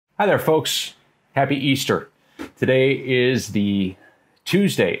Hi there, folks. Happy Easter. Today is the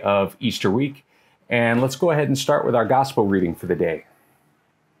Tuesday of Easter week, and let's go ahead and start with our gospel reading for the day.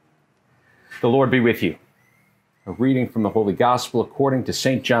 The Lord be with you. A reading from the Holy Gospel according to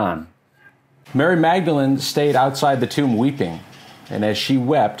St. John. Mary Magdalene stayed outside the tomb weeping, and as she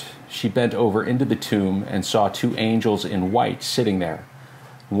wept, she bent over into the tomb and saw two angels in white sitting there,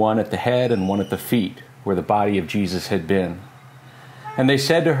 one at the head and one at the feet, where the body of Jesus had been. And they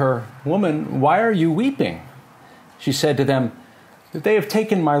said to her, "Woman, why are you weeping?" She said to them, "They have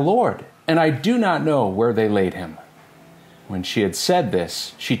taken my Lord, and I do not know where they laid him." When she had said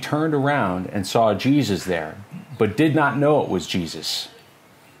this, she turned around and saw Jesus there, but did not know it was Jesus.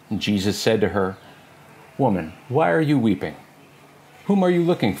 And Jesus said to her, "Woman, why are you weeping? Whom are you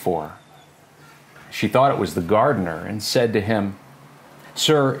looking for?" She thought it was the gardener and said to him,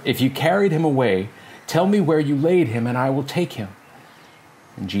 "Sir, if you carried him away, tell me where you laid him, and I will take him."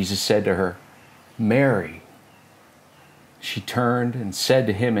 And Jesus said to her, "Mary." She turned and said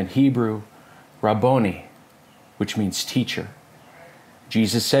to him in Hebrew, "Rabboni," which means teacher.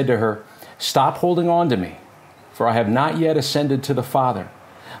 Jesus said to her, "Stop holding on to me, for I have not yet ascended to the Father.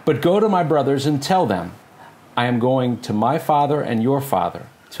 But go to my brothers and tell them, I am going to my Father and your Father,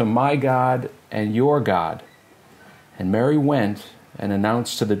 to my God and your God." And Mary went and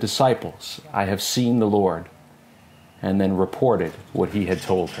announced to the disciples, "I have seen the Lord," and then reported what he had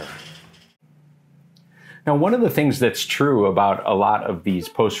told her. Now, one of the things that's true about a lot of these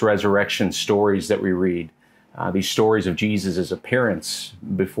post-resurrection stories that we read, these stories of Jesus' appearance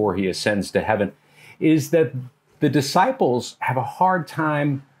before he ascends to heaven, is that the disciples have a hard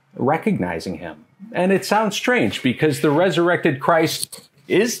time recognizing him. And it sounds strange because the resurrected Christ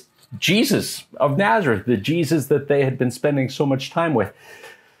is Jesus of Nazareth, the Jesus that they had been spending so much time with.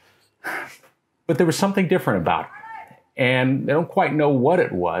 But there was something different about him. And they don't quite know what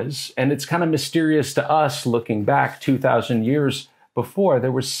it was. And it's kind of mysterious to us looking back 2,000 years before.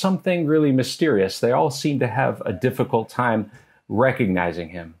 There was something really mysterious. They all seem to have a difficult time recognizing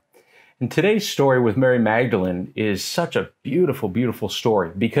him. And today's story with Mary Magdalene is such a beautiful, beautiful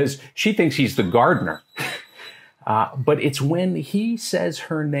story because she thinks he's the gardener. But it's when he says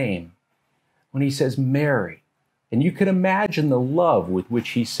her name, when he says Mary, and you can imagine the love with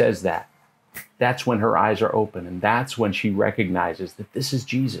which he says that. That's when her eyes are open, and that's when she recognizes that this is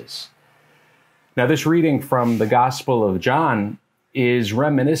Jesus. Now, this reading from the Gospel of John is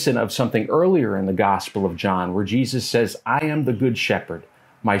reminiscent of something earlier in the Gospel of John, where Jesus says, "I am the good shepherd.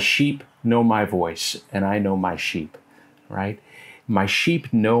 My sheep know my voice, and I know my sheep," right? My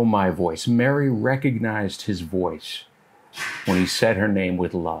sheep know my voice. Mary recognized his voice when he said her name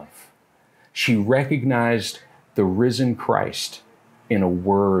with love. She recognized the risen Christ in a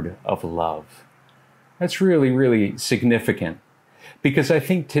word of love. That's really, really significant because I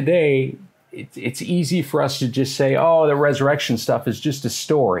think today it's easy for us to just say, oh, the resurrection stuff is just a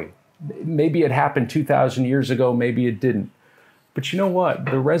story. Maybe it happened 2,000 years ago, maybe it didn't. But you know what?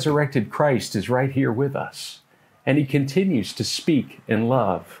 The resurrected Christ is right here with us, and he continues to speak in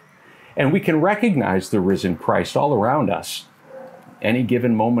love. And we can recognize the risen Christ all around us any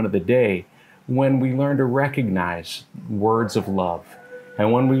given moment of the day when we learn to recognize words of love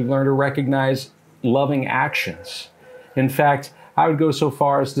and when we learn to recognize loving actions. In fact, I would go so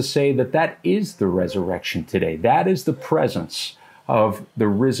far as to say that that is the resurrection today. That is the presence of the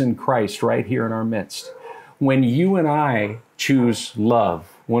risen Christ right here in our midst. When you and I choose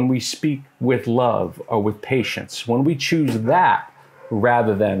love, when we speak with love or with patience, when we choose that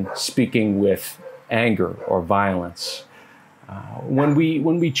rather than speaking with anger or violence, when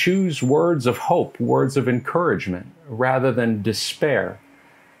we choose words of hope, words of encouragement rather than despair,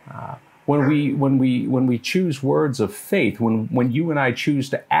 when we choose words of faith, when you and I choose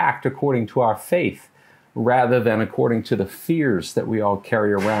to act according to our faith rather than according to the fears that we all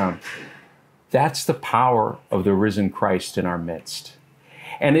carry around, that's the power of the risen Christ in our midst.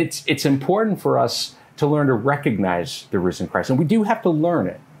 And it's important for us to learn to recognize the risen Christ. And we do have to learn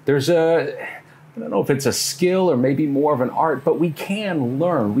it. I don't know if it's a skill or maybe more of an art, but we can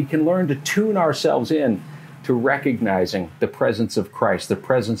learn. We can learn to tune ourselves in to recognizing the presence of Christ, the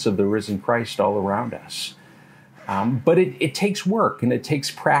presence of the risen Christ all around us. But it takes work and it takes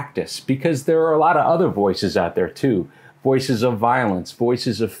practice because there are a lot of other voices out there too. Voices of violence,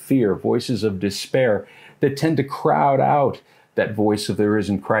 voices of fear, voices of despair that tend to crowd out that voice of the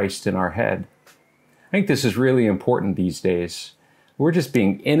risen Christ in our head. I think this is really important these days. We're just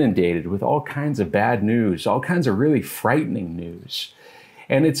being inundated with all kinds of bad news, all kinds of really frightening news.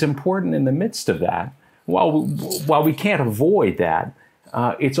 And it's important in the midst of that, while we can't avoid that,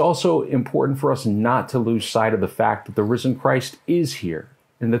 it's also important for us not to lose sight of the fact that the risen Christ is here.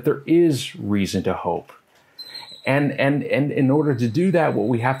 and that there is reason to hope. And in order to do that, what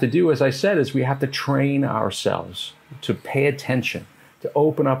we have to do, as I said, is we have to train ourselves to pay attention, to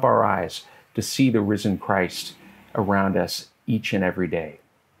open up our eyes, to see the risen Christ around us each and every day.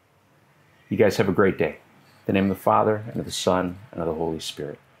 You guys have a great day. In the name of the Father, and of the Son, and of the Holy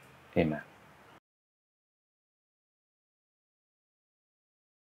Spirit. Amen.